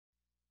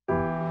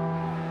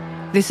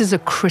This is a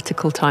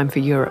critical time for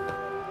Europe.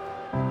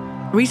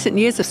 Recent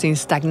years have seen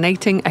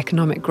stagnating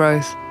economic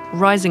growth,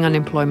 rising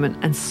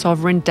unemployment, and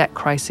sovereign debt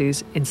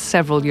crises in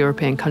several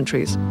European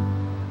countries.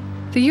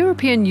 The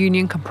European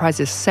Union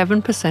comprises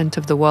 7%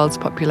 of the world's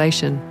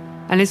population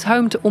and is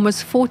home to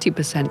almost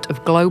 40%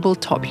 of global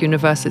top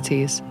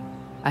universities,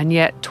 and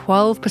yet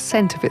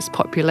 12% of its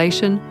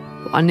population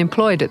were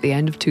unemployed at the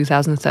end of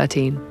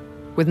 2013,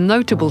 with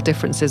notable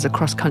differences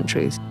across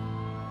countries.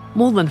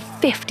 More than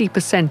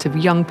 50% of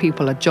young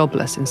people are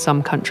jobless in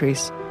some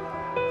countries.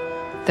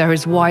 There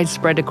is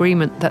widespread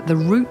agreement that the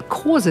root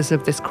causes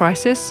of this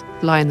crisis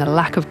lie in the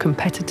lack of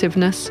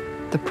competitiveness,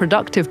 the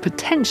productive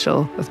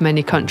potential of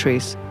many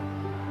countries,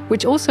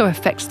 which also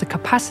affects the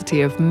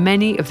capacity of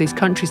many of these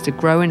countries to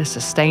grow in a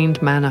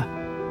sustained manner.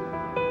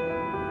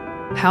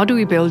 How do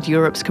we build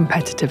Europe's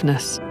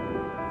competitiveness?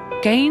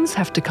 Gains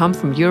have to come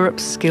from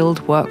Europe's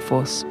skilled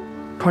workforce,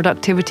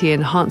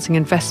 productivity-enhancing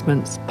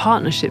investments,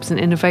 partnerships and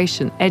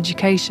innovation,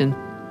 education,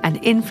 and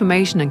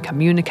information and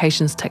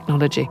communications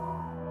technology.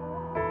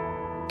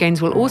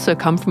 Gains will also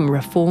come from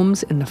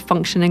reforms in the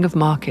functioning of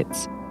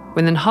markets,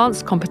 with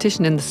enhanced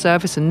competition in the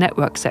service and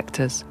network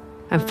sectors,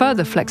 and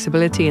further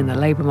flexibility in the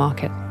labour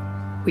market.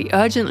 We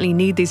urgently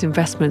need these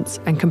investments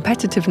and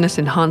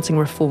competitiveness-enhancing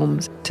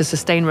reforms to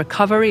sustain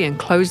recovery and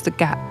close the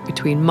gap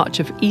between much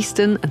of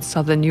Eastern and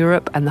Southern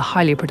Europe and the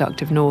highly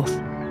productive North.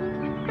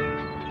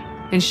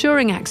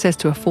 Ensuring access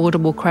to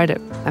affordable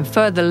credit and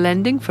further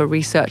lending for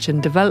research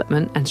and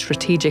development and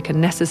strategic and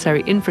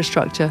necessary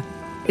infrastructure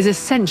is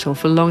essential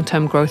for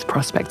long-term growth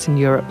prospects in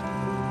Europe.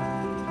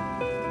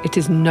 It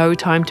is no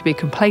time to be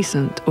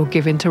complacent or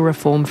give in to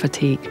reform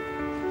fatigue.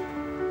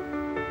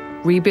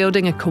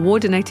 Rebuilding a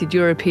coordinated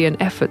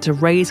European effort to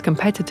raise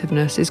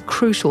competitiveness is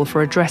crucial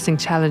for addressing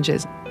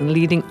challenges and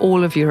leading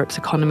all of Europe's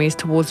economies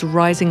towards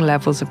rising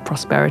levels of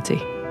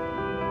prosperity.